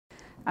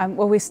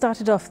Well, we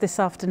started off this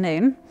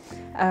afternoon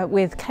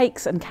with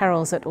cakes and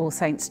carols at All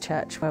Saints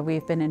Church, where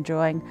we've been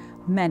enjoying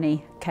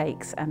many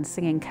cakes and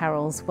singing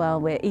carols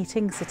while we're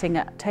eating, sitting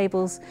at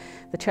tables.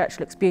 The church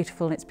looks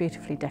beautiful and it's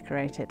beautifully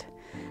decorated.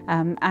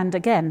 And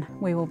again,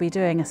 we will be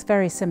doing a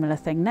very similar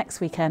thing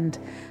next weekend,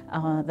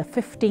 the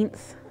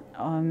 15th,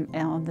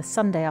 on the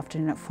Sunday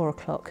afternoon at 4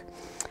 o'clock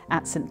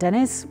at St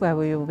Denis, where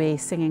we will be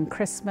singing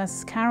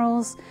Christmas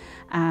carols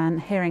and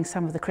hearing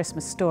some of the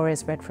Christmas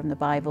stories read from the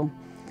Bible.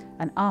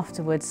 And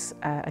afterwards,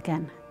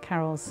 again,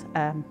 carols,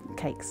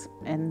 cakes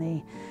in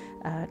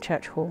the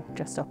church hall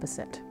just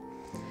opposite.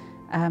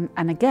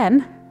 And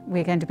again,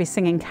 we're going to be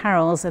singing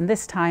carols, and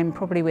this time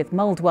probably with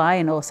mulled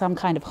wine or some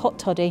kind of hot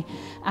toddy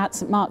at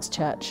St Mark's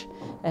Church,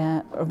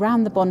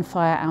 around the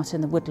bonfire out in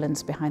the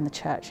woodlands behind the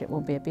church. It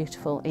will be a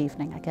beautiful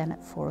evening, again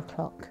at 4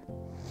 o'clock.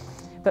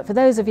 But for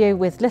those of you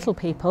with little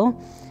people,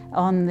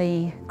 on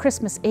the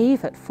Christmas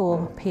Eve at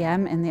 4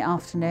 p.m. in the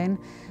afternoon,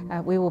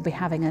 we will be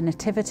having a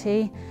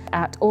nativity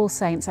at All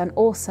Saints and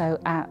also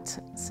at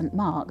St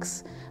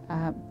Mark's.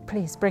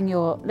 Please bring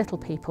your little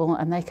people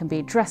and they can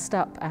be dressed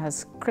up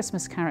as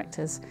Christmas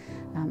characters.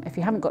 If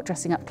you haven't got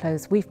dressing up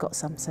clothes, we've got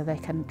some, so they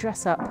can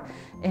dress up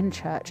in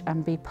church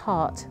and be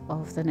part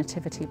of the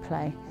nativity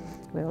play.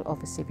 We'll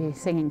obviously be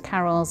singing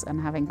carols and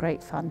having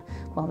great fun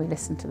while we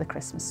listen to the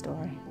Christmas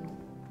story.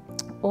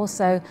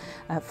 Also,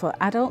 for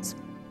adults,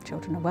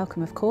 children are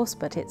welcome of course,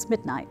 but it's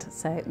midnight,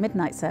 so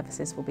midnight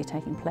services will be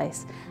taking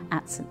place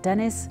at St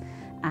Denis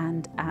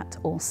and at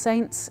All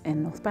Saints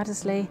in North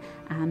Baddesley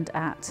and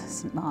at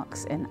St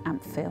Mark's in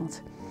Ampfield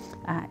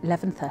at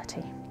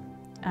 11:30.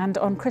 And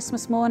on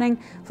Christmas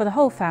morning, for the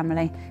whole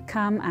family,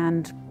 come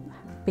and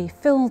be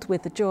filled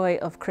with the joy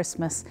of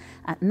Christmas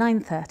at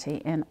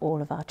 9:30 in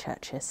all of our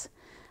churches.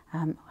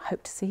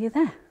 Hope to see you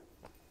there.